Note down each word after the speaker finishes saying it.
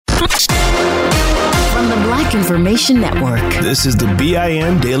From the Black Information Network, this is the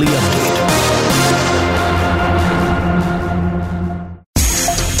BIN Daily Update.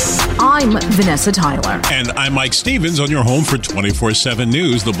 I'm Vanessa Tyler. And I'm Mike Stevens on your home for 24/7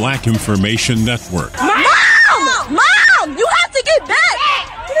 News, the Black Information Network. Mom! You have to get back!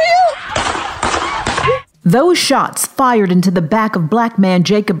 Those shots fired into the back of black man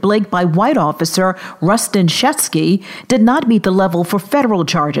Jacob Blake by white officer Rustin Shesky did not meet the level for federal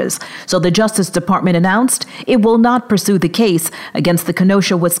charges, so the Justice Department announced it will not pursue the case against the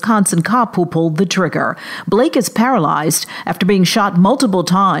Kenosha, Wisconsin cop who pulled the trigger. Blake is paralyzed after being shot multiple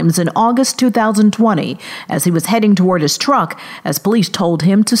times in August 2020 as he was heading toward his truck as police told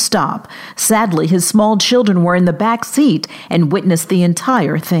him to stop. Sadly, his small children were in the back seat and witnessed the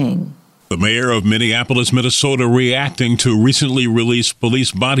entire thing. The mayor of Minneapolis, Minnesota, reacting to recently released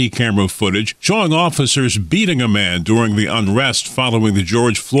police body camera footage showing officers beating a man during the unrest following the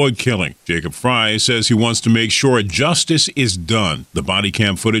George Floyd killing. Jacob Fry says he wants to make sure justice is done. The body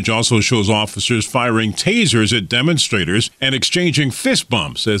cam footage also shows officers firing tasers at demonstrators and exchanging fist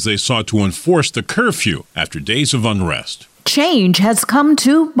bumps as they sought to enforce the curfew after days of unrest. Change has come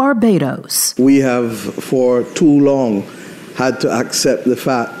to Barbados. We have for too long had to accept the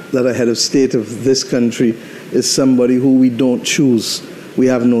fact that a head of state of this country is somebody who we don't choose. We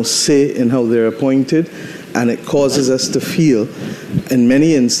have no say in how they're appointed, and it causes us to feel, in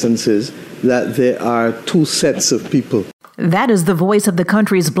many instances, that there are two sets of people. That is the voice of the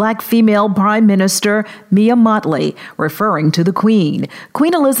country's black female Prime Minister, Mia Mottley, referring to the Queen.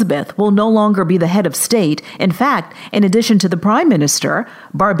 Queen Elizabeth will no longer be the head of state. In fact, in addition to the Prime Minister,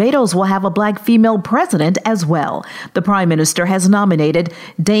 Barbados will have a black female president as well. The Prime Minister has nominated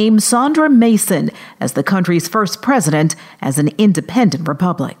Dame Sandra Mason as the country's first president as an independent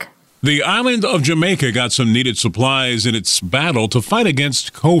republic. The island of Jamaica got some needed supplies in its battle to fight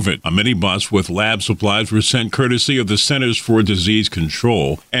against COVID. A minibus with lab supplies were sent courtesy of the Centers for Disease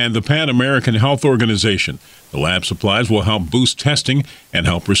Control and the Pan American Health Organization. The lab supplies will help boost testing and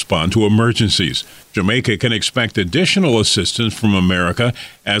help respond to emergencies. Jamaica can expect additional assistance from America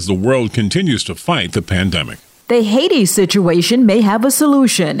as the world continues to fight the pandemic. The Haiti situation may have a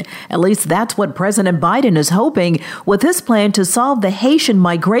solution. At least that's what President Biden is hoping with his plan to solve the Haitian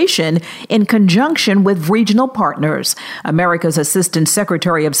migration in conjunction with regional partners. America's Assistant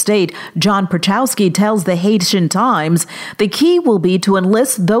Secretary of State, John Perchowski, tells the Haitian Times the key will be to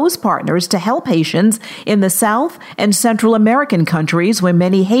enlist those partners to help Haitians in the South and Central American countries where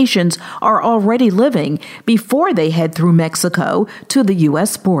many Haitians are already living before they head through Mexico to the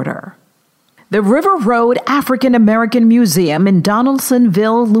U.S. border. The River Road African American Museum in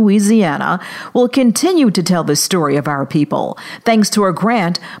Donaldsonville, Louisiana, will continue to tell the story of our people, thanks to a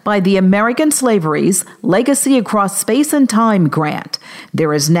grant by the American Slavery's Legacy Across Space and Time grant.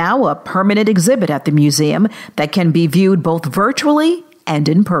 There is now a permanent exhibit at the museum that can be viewed both virtually and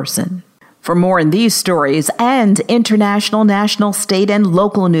in person. For more on these stories and international, national, state, and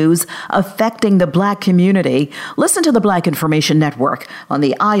local news affecting the Black community, listen to the Black Information Network on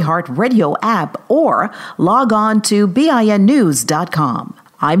the iHeartRadio app or log on to BINnews.com.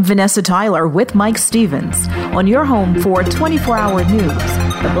 I'm Vanessa Tyler with Mike Stevens on your home for 24-hour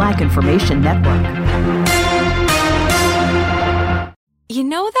news, the Black Information Network. You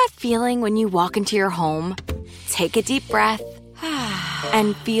know that feeling when you walk into your home, take a deep breath,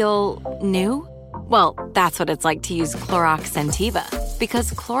 and feel new? Well, that's what it's like to use Clorox Scentiva.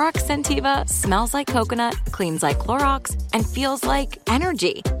 Because Clorox Scentiva smells like coconut, cleans like Clorox, and feels like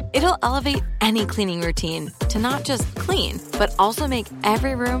energy. It'll elevate any cleaning routine to not just clean, but also make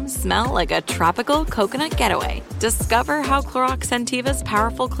every room smell like a tropical coconut getaway. Discover how Clorox Scentiva's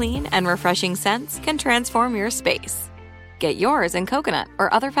powerful clean and refreshing scents can transform your space. Get yours in coconut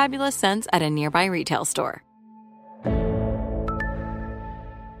or other fabulous scents at a nearby retail store.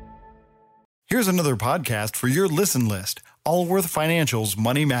 Here's another podcast for your listen list. Allworth Financial's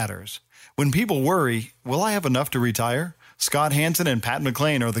Money Matters. When people worry, will I have enough to retire? Scott Hansen and Pat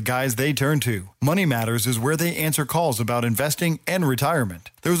McClain are the guys they turn to. Money Matters is where they answer calls about investing and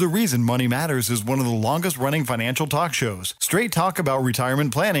retirement. There's a reason Money Matters is one of the longest-running financial talk shows. Straight talk about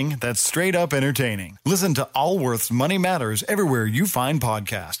retirement planning that's straight up entertaining. Listen to Allworth's Money Matters everywhere you find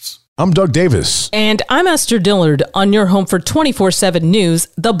podcasts. I'm Doug Davis. And I'm Esther Dillard on your home for 24/7 News,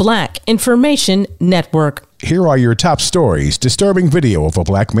 the Black Information Network. Here are your top stories. Disturbing video of a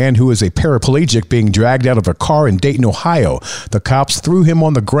black man who is a paraplegic being dragged out of a car in Dayton, Ohio. The cops threw him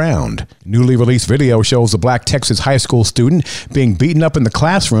on the ground. Newly released video shows a black Texas high school student being beaten up in the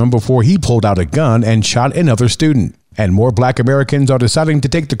classroom before he pulled out a gun and shot another student. And more black Americans are deciding to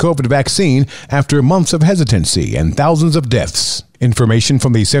take the COVID vaccine after months of hesitancy and thousands of deaths. Information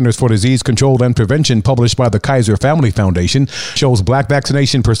from the Centers for Disease Control and Prevention published by the Kaiser Family Foundation shows black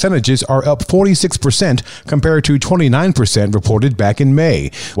vaccination percentages are up 46% compared to 29% reported back in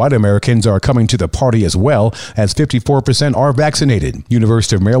May. White Americans are coming to the party as well, as 54% are vaccinated.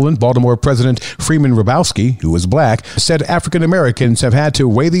 University of Maryland, Baltimore President Freeman Hrabowski, who is black, said African Americans have had to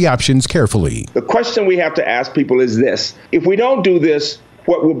weigh the options carefully. The question we have to ask people is this: if we don't do this,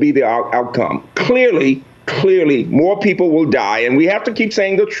 what will be the outcome? Clearly, more people will die, and we have to keep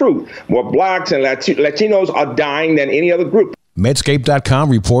saying the truth. More blacks and Latinos are dying than any other group. Medscape.com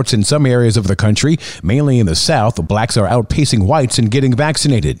reports in some areas of the country, mainly in the South, blacks are outpacing whites in getting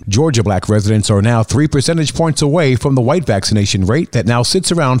vaccinated. Georgia black residents are now 3 percentage points away from the white vaccination rate that now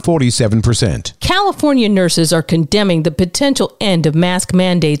sits around 47%. California nurses are condemning the potential end of mask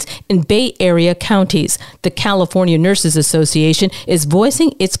mandates in Bay Area counties. The California Nurses Association is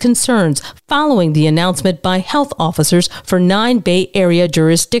voicing its concerns following the announcement by health officers for 9 Bay Area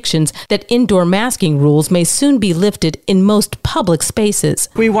jurisdictions that indoor masking rules may soon be lifted in most public spaces.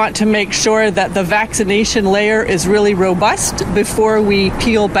 We want to make sure that the vaccination layer is really robust before we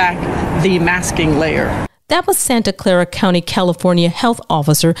peel back the masking layer. That was Santa Clara County, California Health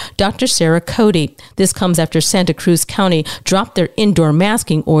Officer Dr. Sarah Cody. This comes after Santa Cruz County dropped their indoor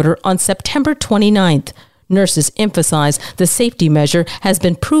masking order on September 29th. Nurses emphasize the safety measure has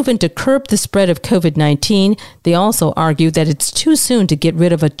been proven to curb the spread of COVID-19. They also argue that it's too soon to get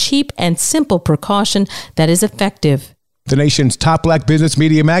rid of a cheap and simple precaution that is effective. The nation's top black business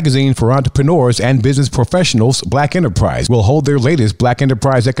media magazine for entrepreneurs and business professionals, Black Enterprise, will hold their latest Black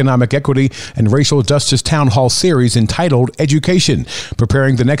Enterprise Economic Equity and Racial Justice Town Hall series entitled Education,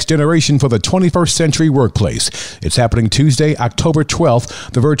 Preparing the Next Generation for the 21st Century Workplace. It's happening Tuesday, October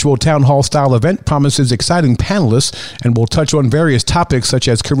 12th. The virtual town hall style event promises exciting panelists and will touch on various topics such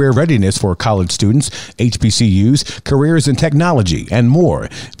as career readiness for college students, HBCUs, careers in technology, and more.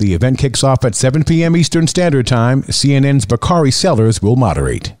 The event kicks off at 7 p.m. Eastern Standard Time. CNN's Bakari Sellers will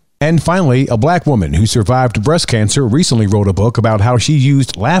moderate. And finally, a black woman who survived breast cancer recently wrote a book about how she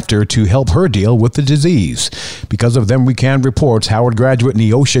used laughter to help her deal with the disease. Because of Them We Can reports, Howard graduate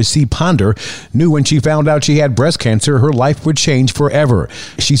Neosha C. Ponder knew when she found out she had breast cancer, her life would change forever.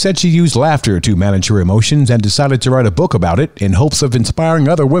 She said she used laughter to manage her emotions and decided to write a book about it in hopes of inspiring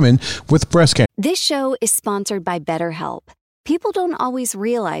other women with breast cancer. This show is sponsored by BetterHelp. People don't always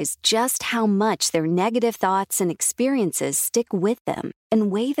realize just how much their negative thoughts and experiences stick with them and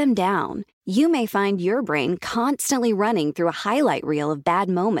weigh them down. You may find your brain constantly running through a highlight reel of bad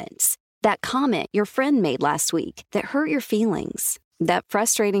moments. That comment your friend made last week that hurt your feelings. That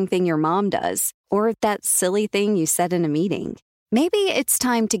frustrating thing your mom does. Or that silly thing you said in a meeting. Maybe it's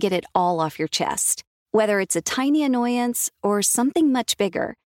time to get it all off your chest. Whether it's a tiny annoyance or something much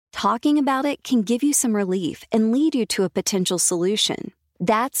bigger, talking about it can give you some relief and lead you to a potential solution.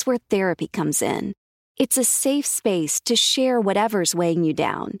 That's where therapy comes in. It's a safe space to share whatever's weighing you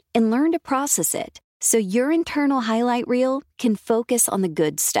down and learn to process it so your internal highlight reel can focus on the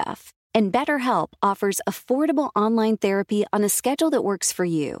good stuff. And BetterHelp offers affordable online therapy on a schedule that works for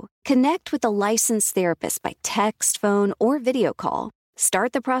you. Connect with a licensed therapist by text, phone, or video call.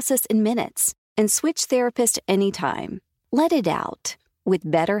 Start the process in minutes and switch therapist anytime. Let it out with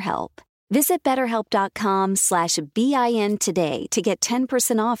BetterHelp. Visit BetterHelp.com/BIN today to get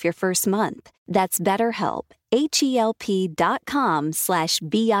 10% off your first month. That's BetterHelp,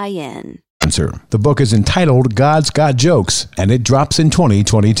 HELP.com/BIN. The book is entitled God's Got Jokes, and it drops in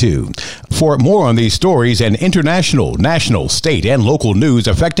 2022. For more on these stories and international, national, state, and local news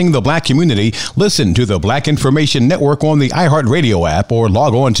affecting the black community, listen to the Black Information Network on the iHeartRadio app or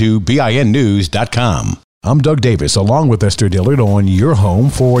log on to BINnews.com. I'm Doug Davis, along with Esther Dillard, on your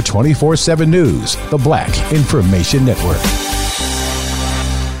home for 24/7 News, the Black Information Network.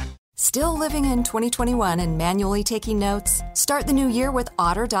 Still living in 2021 and manually taking notes? Start the new year with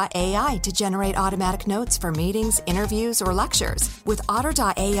Otter.ai to generate automatic notes for meetings, interviews, or lectures. With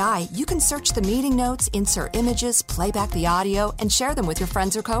Otter.ai, you can search the meeting notes, insert images, play back the audio, and share them with your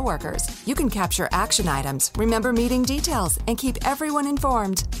friends or coworkers. You can capture action items, remember meeting details, and keep everyone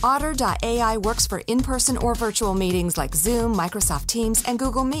informed. Otter.ai works for in-person or virtual meetings like Zoom, Microsoft Teams, and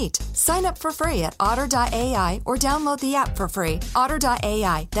Google Meet. Sign up for free at Otter.ai or download the app for free.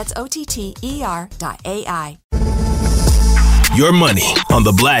 Otter.ai, that's OTTER.ai. Your money on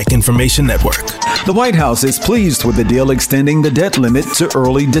the Black Information Network. The White House is pleased with the deal extending the debt limit to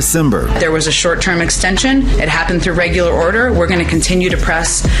early December. There was a short-term extension. It happened through regular order. We're going to continue to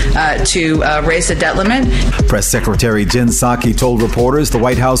press to raise the debt limit. Press Secretary Jen Psaki told reporters the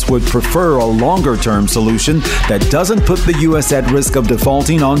White House would prefer a longer-term solution that doesn't put the U.S. at risk of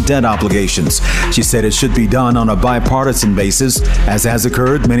defaulting on debt obligations. She said it should be done on a bipartisan basis, as has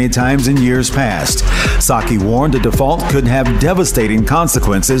occurred many times in years past. Psaki warned a default could have devastating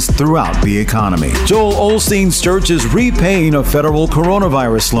consequences throughout the economy. Joel Osteen's church is repaying a federal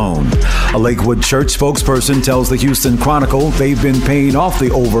coronavirus loan. A Lakewood church spokesperson tells the Houston Chronicle they've been paying off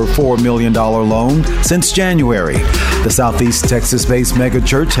the over $4 million loan since January. The Southeast Texas-based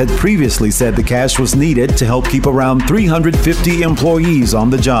megachurch had previously said the cash was needed to help keep around 350 employees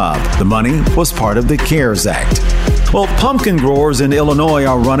on the job. The money was part of the CARES Act. Well, pumpkin growers in Illinois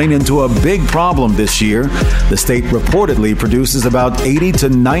are running into a big problem this year. The state reportedly produces about 80 to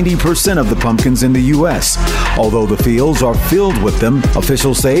 90% of the pumpkins in the U.S. Although the fields are filled with them,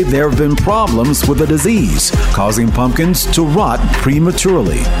 officials say there have been problems with the disease, causing pumpkins to rot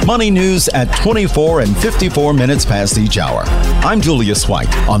prematurely. Money news at 24 and 54 minutes past each hour. I'm Julius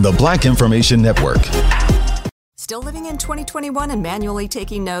White on the Black Information Network. Still living in 2021 and manually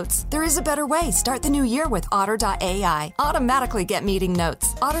taking notes? There is a better way. Start the new year with Otter.ai. Automatically get meeting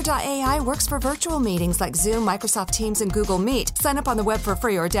notes. Otter.ai works for virtual meetings like Zoom, Microsoft Teams, and Google Meet. Sign up on the web for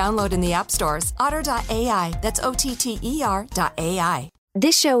free or download in the app stores. Otter.ai. That's OTTER.ai.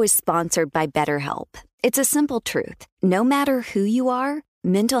 This show is sponsored by BetterHelp. It's a simple truth. No matter who you are,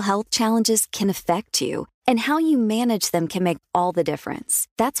 mental health challenges can affect you, and how you manage them can make all the difference.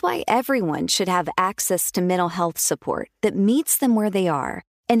 That's why everyone should have access to mental health support that meets them where they are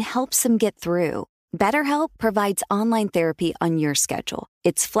and helps them get through. BetterHelp provides online therapy on your schedule.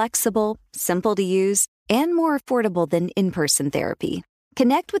 It's flexible, simple to use, and more affordable than in-person therapy.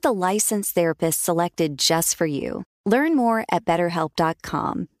 Connect with a licensed therapist selected just for you. Learn more at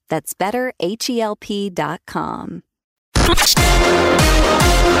BetterHelp.com. That's BetterHelp.com.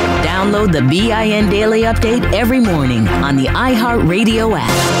 Download the BIN Daily Update every morning on the iHeartRadio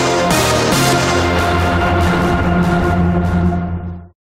app.